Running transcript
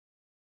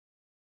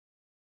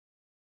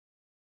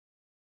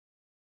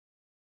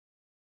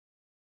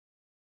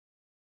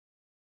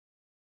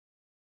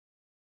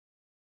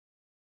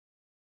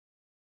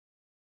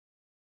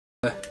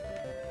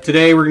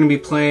Today we're going to be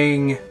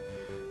playing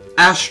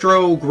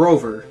Astro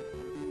Grover.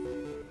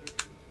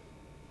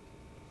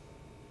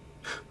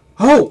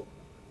 Oh!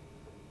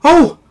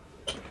 Oh!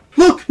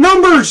 Look!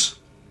 Numbers!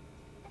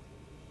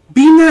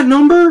 Beam that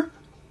number?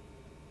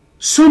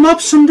 Some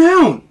up, some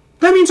down.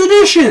 That means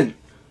addition!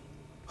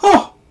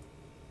 Oh!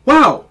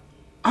 Wow!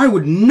 I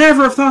would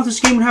never have thought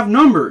this game would have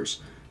numbers.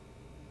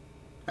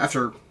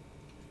 After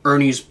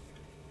Ernie's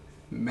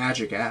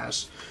magic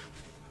ass.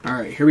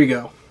 Alright, here we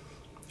go.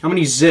 How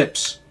many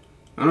zips?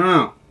 I don't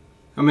know.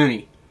 How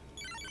many?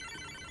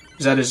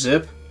 Is that a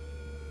zip?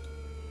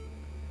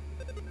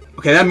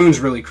 Okay, that moon's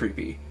really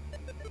creepy.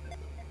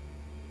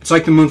 It's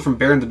like the moon from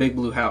Bear in the Big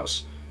Blue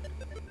House.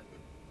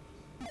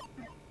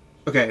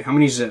 Okay, how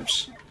many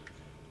zips?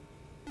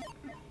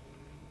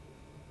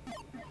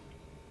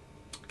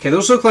 Okay,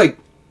 those look like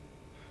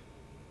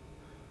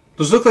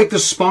the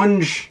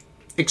sponge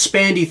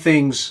expandy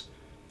things,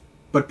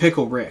 but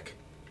Pickle Rick.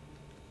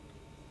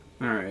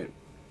 Alright.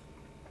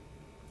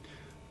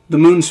 The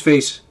moon's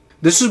face.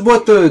 This is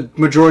what the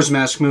Majora's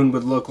Mask moon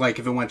would look like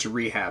if it went to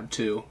rehab,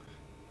 too.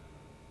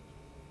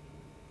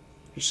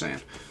 Just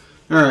saying.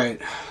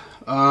 Alright.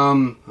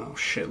 Oh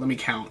shit, let me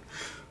count.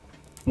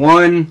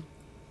 1,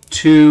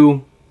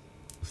 2,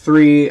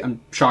 3.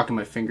 I'm shocking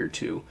my finger,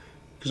 too,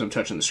 because I'm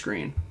touching the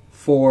screen.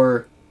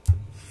 4,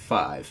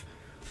 5.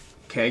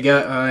 Okay,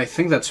 I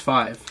think that's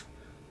 5.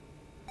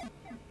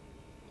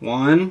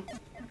 1,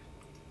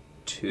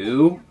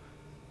 2,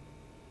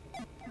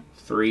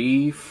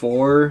 3,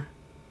 4,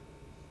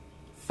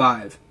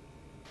 5.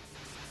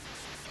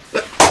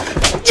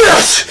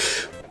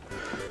 Yes!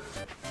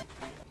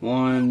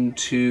 1,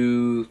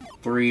 2,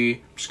 3.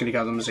 I'm just gonna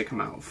count them as they come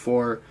out.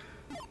 4,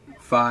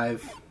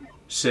 5,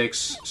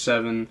 6,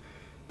 7,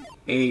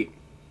 8,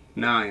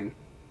 9.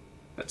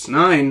 That's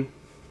 9.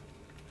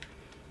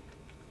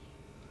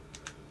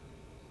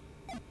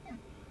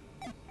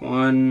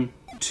 1,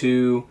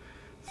 2,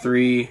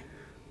 3,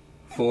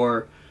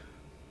 4,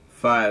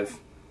 5,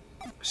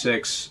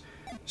 6,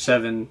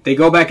 7. They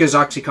go back as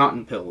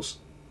OxyContin pills.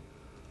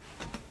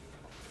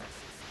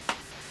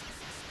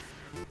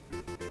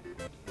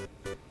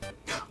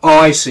 Oh,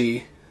 I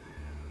see.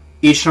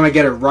 Each time I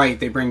get it right,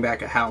 they bring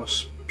back a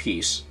house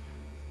piece.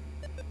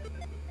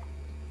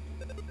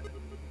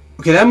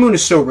 Okay, that moon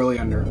is still really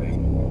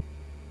unnerving.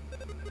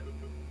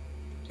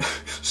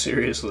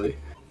 Seriously.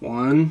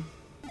 1,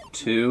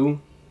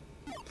 2,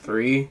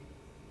 3,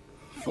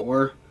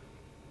 4,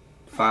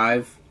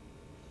 5,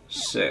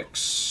 6,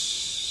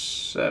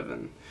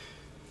 7.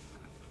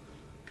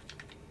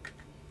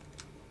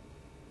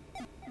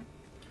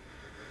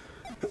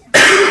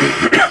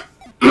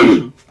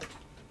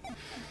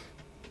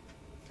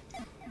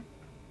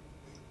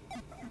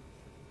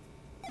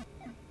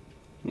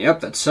 Yep,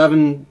 that's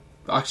 7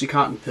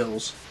 OxyContin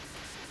pills.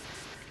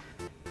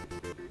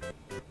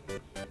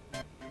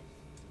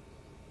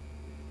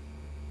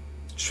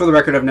 Just for the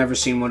record, I've never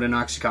seen what an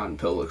OxyContin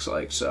pill looks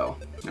like, so...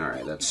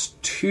 Alright, that's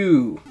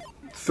 2,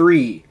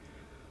 3,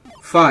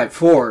 5,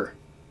 4,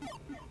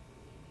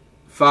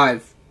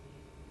 5...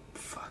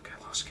 Fuck,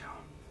 I lost count.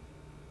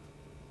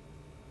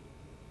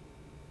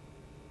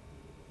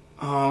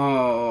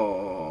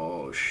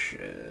 Oh,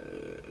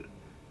 shit.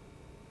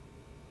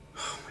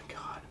 Oh my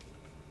god.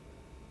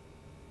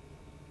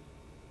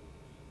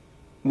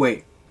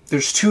 Wait,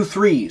 there's 2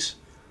 3s.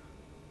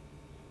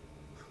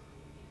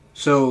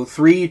 So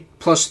 3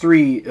 plus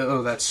 3,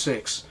 oh, that's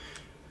 6.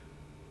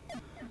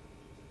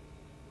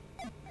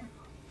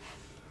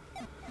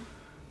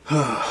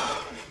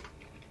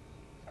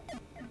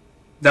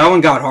 That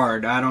one got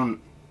hard. I don't...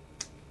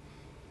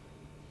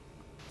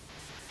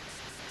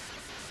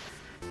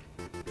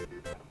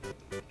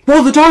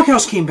 Whoa, the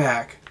doghouse came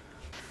back!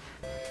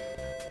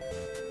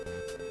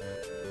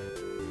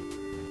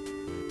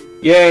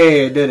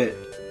 Yay, I did it.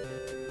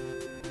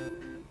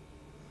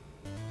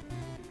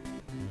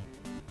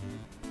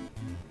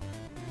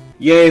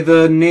 Yay,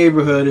 the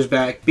neighborhood is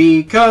back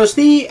because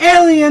the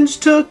aliens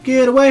took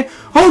it away.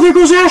 Oh, there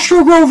goes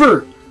Astro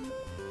Grover!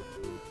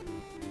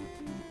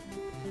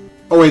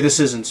 Oh wait, this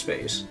isn't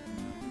space.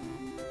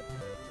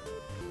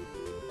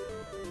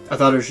 I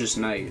thought it was just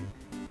night.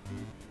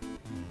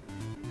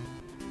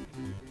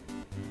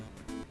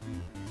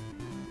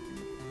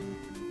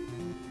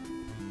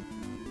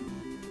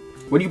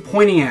 What are you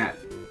pointing at?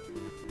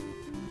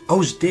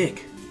 Oh, his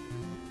dick.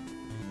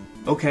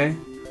 Okay.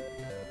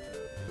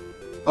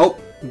 Oh,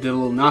 did a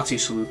little Nazi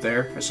salute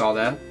there. I saw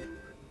that.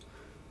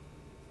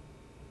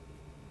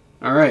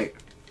 Alright.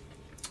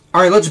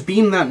 Alright, let's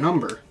beam that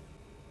number.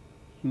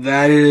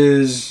 That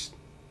is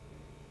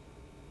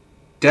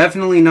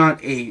definitely not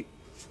 8.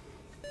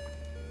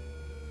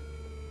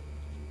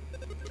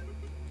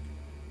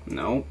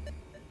 No.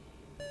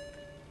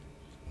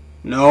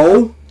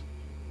 No.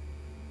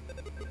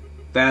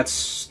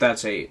 That's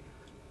 8.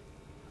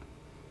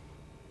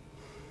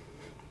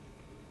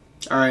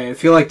 Alright, I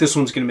feel like this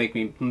one's gonna make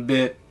me a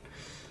bit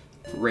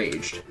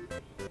raged.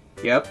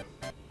 Yep.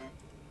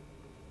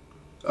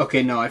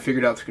 Okay, no, I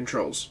figured out the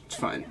controls. It's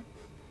fine.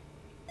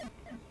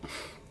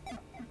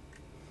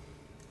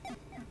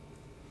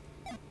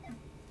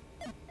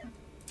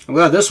 I'm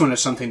glad this one has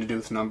something to do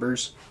with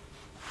numbers.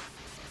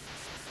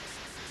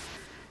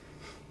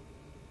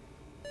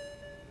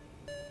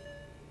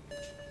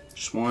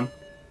 Just one.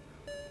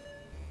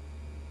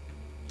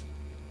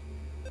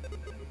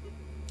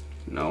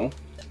 No.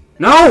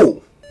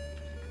 No!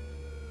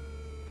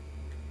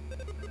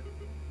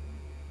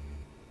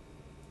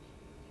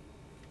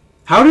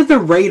 How did the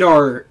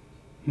radar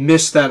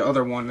miss that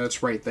other one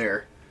that's right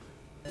there?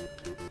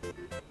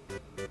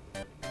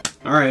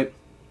 Alright.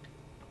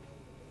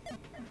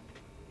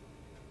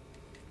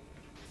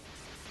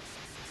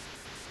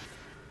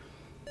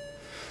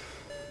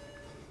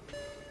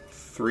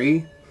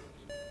 Three.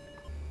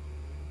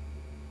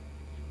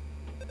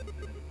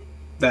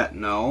 That,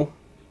 no.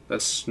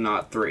 That's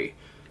not three.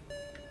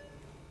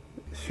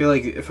 I feel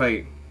like if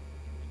I...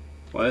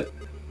 What?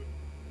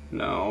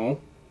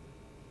 No.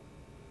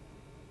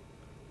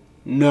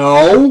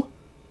 No!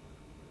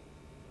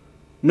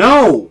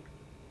 No!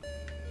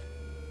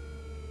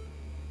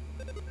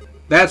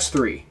 That's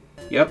three.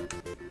 Yep.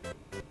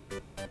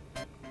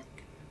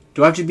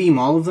 Do I have to beam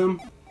all of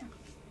them?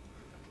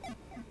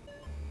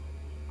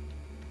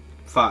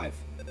 5.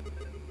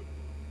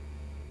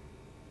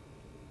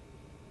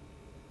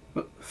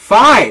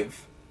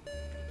 5!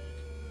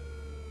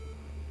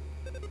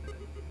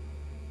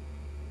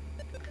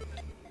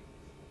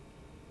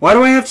 Why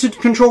do I have to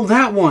control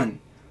that one?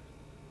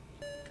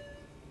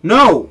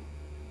 No!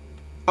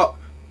 Oh.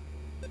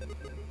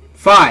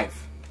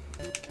 5.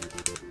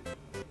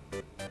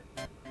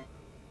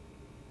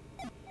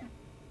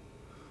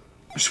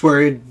 I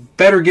swear, it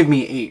better give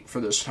me 8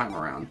 for this time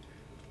around.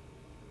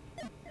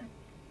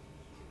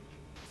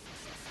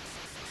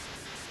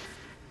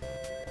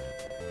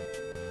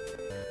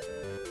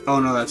 Oh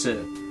no, that's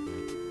it.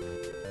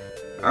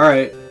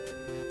 Alright.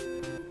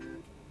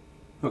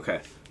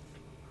 Okay.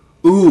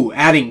 Ooh,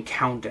 adding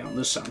countdown.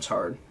 This sounds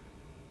hard.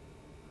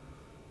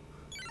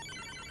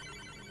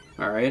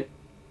 Alright.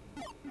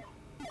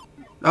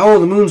 Oh,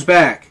 the moon's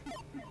back.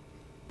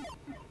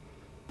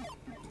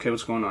 Okay,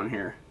 what's going on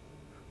here?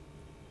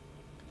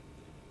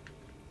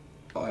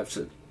 I'll have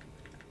to...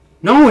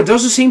 No, it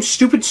does the same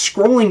stupid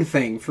scrolling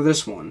thing for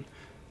this one.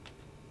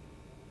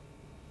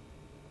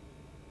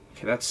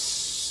 Okay, that's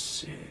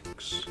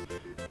 6.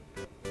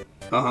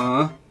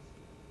 Uh-huh.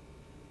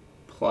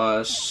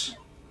 Plus...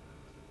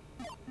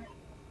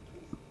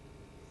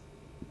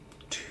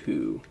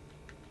 2.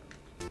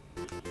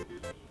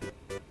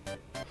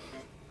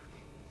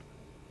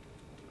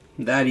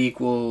 That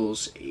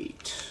equals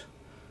 8.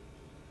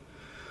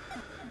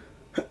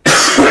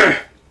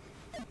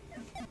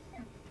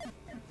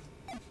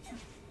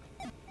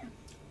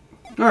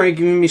 Alright,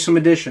 giving me some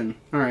addition.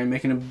 Alright,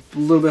 making it a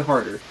little bit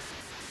harder.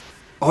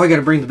 Oh, I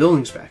gotta bring the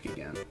buildings back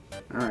again.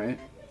 Alright.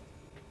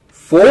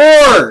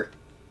 4!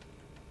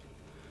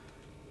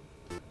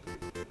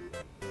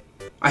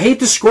 I hate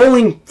the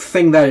scrolling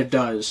thing that it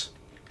does.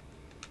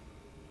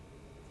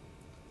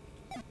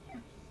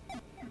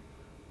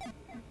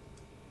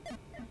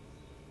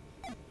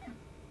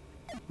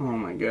 Oh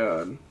my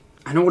god.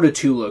 I know what a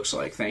 2 looks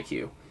like, thank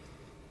you.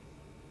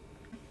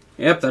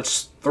 Yep,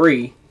 that's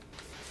 3.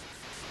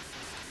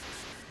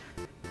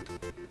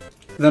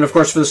 Then, of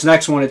course, for this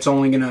next one, it's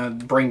only gonna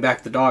bring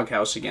back the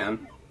doghouse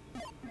again.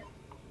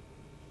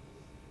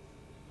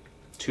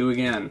 2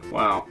 again.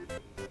 Wow.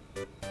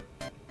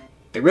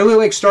 They really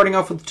like starting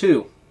off with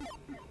 2.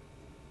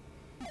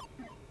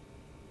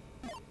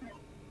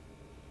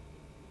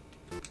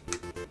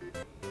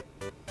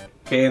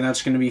 Okay, and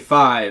that's gonna be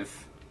 5.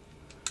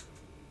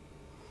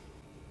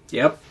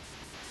 Yep.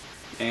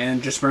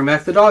 And just bring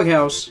back the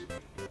doghouse.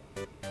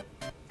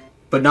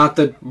 But not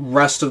the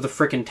rest of the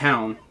frickin'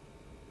 town.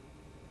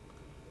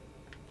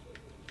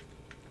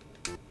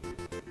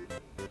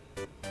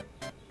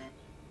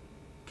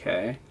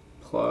 Okay.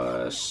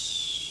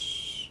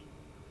 Plus...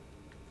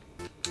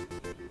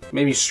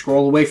 Maybe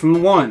scroll away from the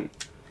 1.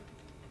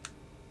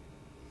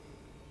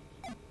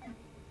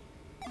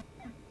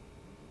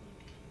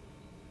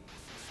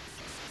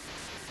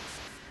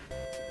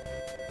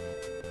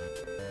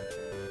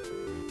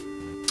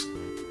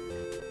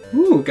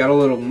 Ooh, got a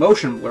little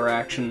motion blur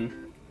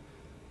action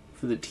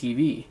for the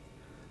TV.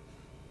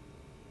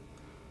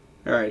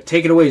 Alright,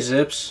 take it away,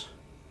 Zips.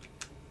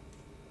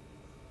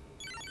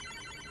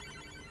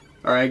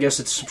 Alright, I guess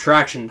it's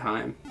subtraction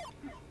time.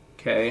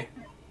 Okay.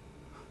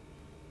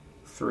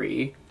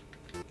 3.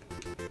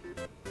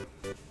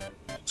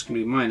 It's gonna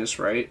be minus,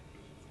 right?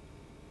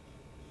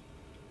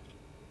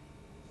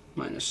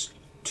 Minus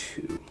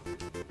 2.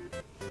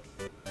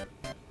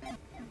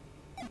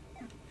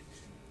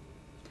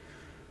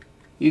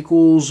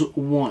 Equals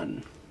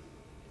 1.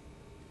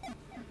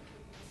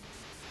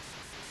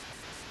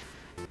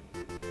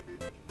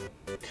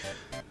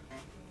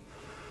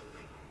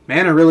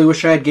 Man, I really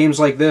wish I had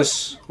games like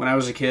this when I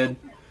was a kid.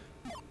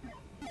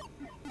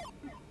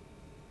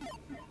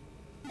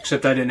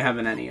 Except I didn't have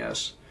an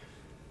NES.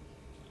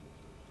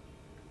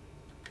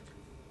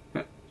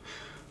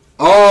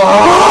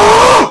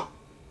 Oh!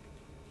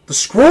 The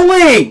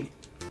scrolling!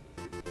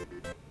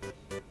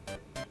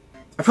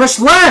 I pressed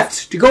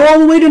left to go all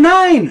the way to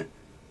 9!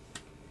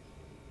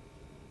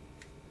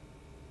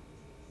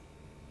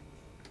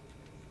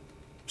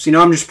 See,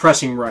 now I'm just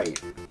pressing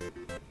right.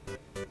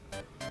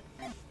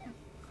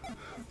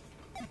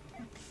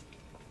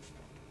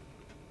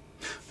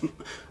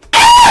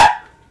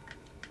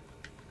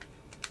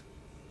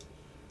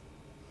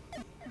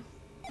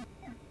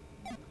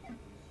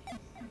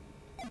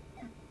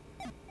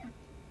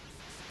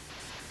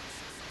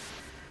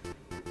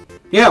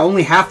 Yeah,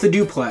 only half the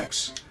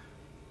duplex.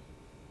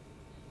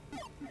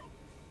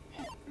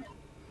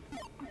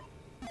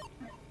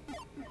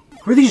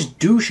 Who are these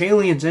douche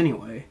aliens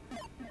anyway?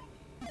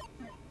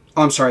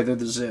 Oh, I'm sorry, they're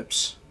the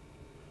Zips.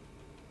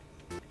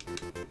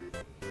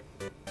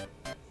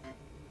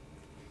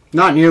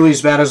 Not nearly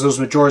as bad as those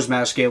Majora's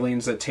Mask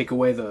aliens that take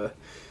away the...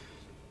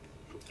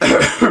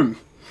 that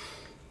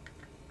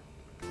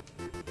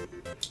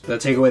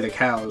take away the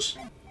cows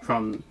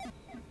from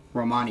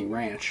Romani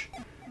Ranch.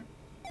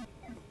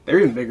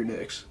 They're even bigger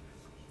dicks.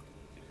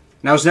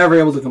 And I was never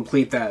able to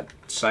complete that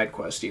side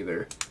quest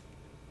either.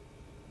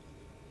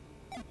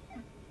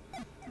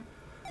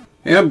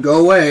 Yep, go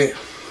away.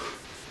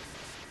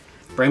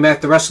 Bring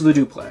back the rest of the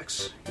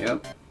duplex.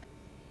 Yep.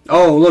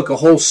 Oh, look, a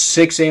whole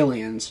 6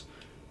 aliens.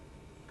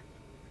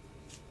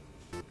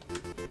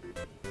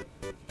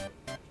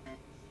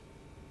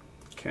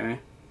 Okay.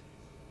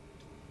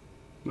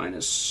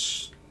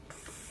 Minus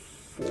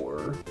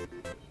 4.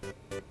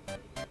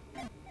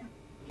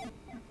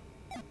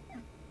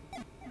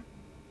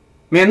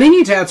 Man, they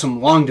need to add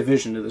some long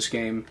division to this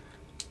game.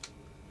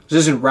 This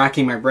isn't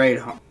racking my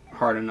brain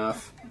hard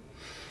enough.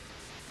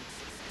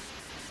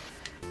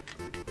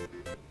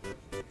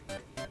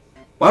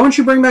 Why wouldn't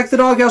you bring back the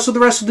doghouse with the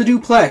rest of the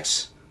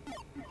duplex?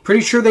 Pretty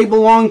sure they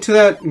belong to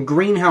that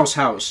greenhouse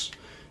house.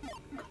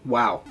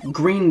 Wow.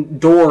 Green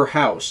door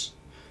house.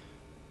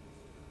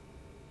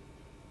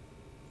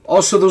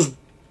 Also,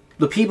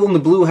 the people in the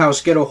blue house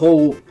get a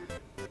whole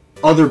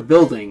other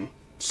building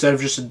instead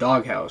of just a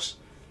doghouse.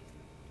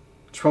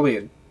 It's probably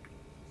a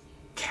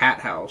cat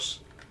house.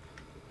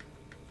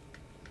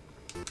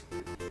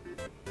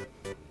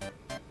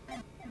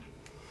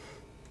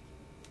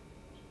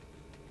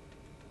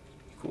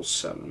 Equals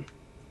 7.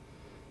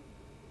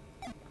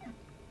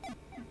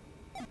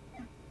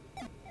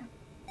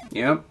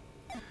 Yep.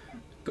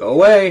 Go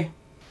away.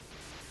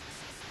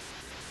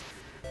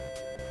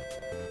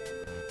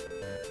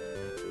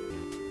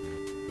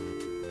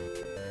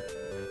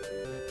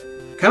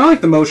 Kind of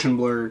like the motion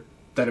blur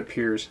that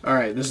appears.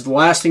 Alright, this is the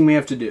last thing we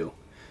have to do.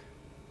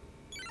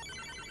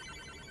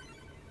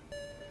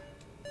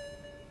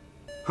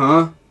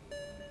 Huh?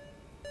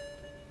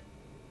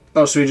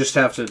 Oh, so we just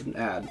have to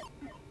add.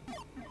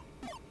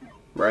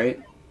 Right?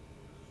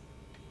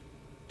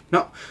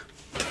 No.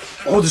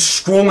 Oh, the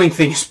scrolling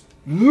thing is...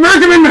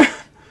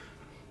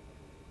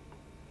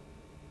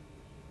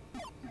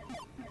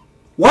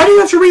 Why do you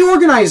have to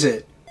reorganize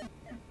it?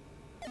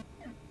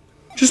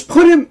 Just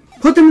put them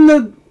in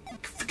the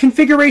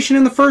configuration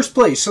in the first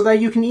place so that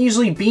you can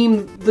easily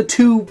beam the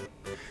 2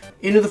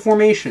 into the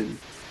formation.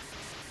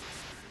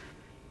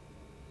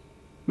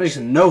 Makes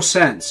no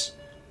sense.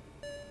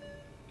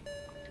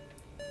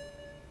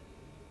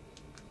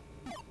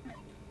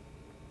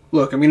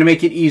 Look, I'm going to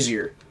make it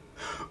easier.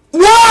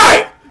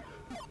 Why?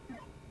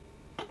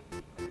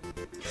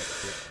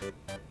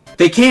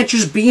 They can't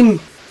just beam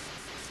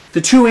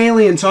the 2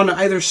 aliens onto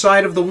either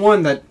side of the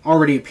one that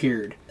already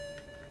appeared.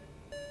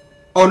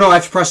 Oh no, I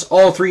have to press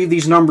all 3 of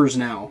these numbers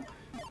now.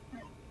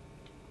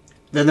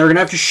 Then they're going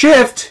to have to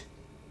shift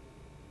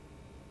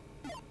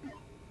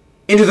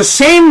into the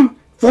same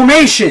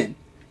formation.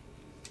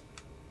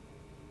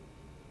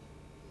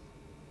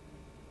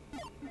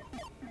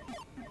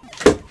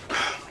 Oh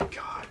my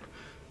god.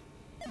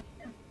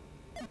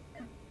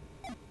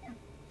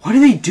 Why do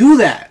they do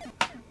that?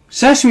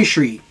 Sesame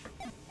Street.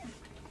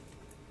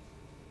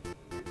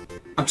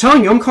 I'm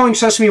telling you, I'm calling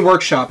Sesame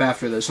Workshop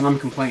after this, and I'm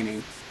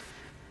complaining.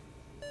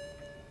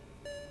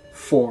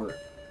 4.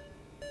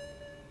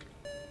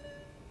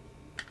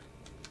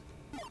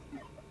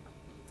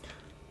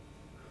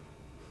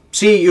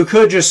 See, you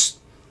could just,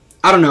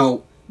 I don't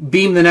know,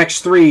 beam the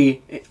next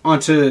 3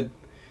 onto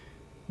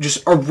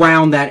just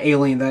around that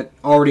alien that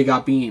already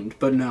got beamed,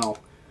 but no.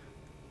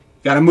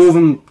 Gotta move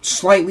them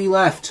slightly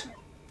left.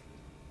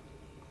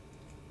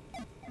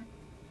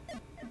 I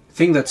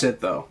think that's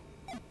it, though.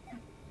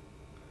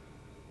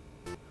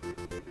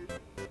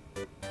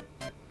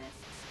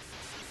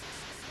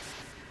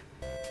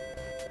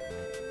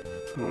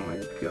 Oh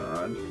my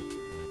god.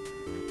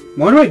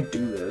 Why do I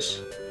do this?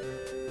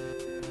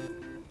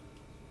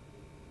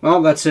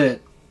 Well, that's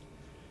it.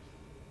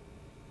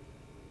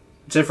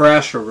 That's it for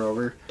Astro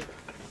Grover.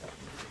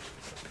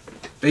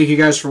 Thank you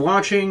guys for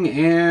watching,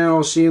 and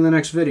I'll see you in the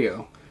next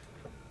video.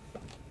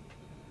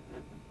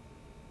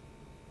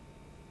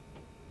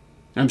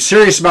 I'm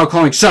serious about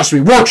calling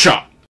Sesame Workshop!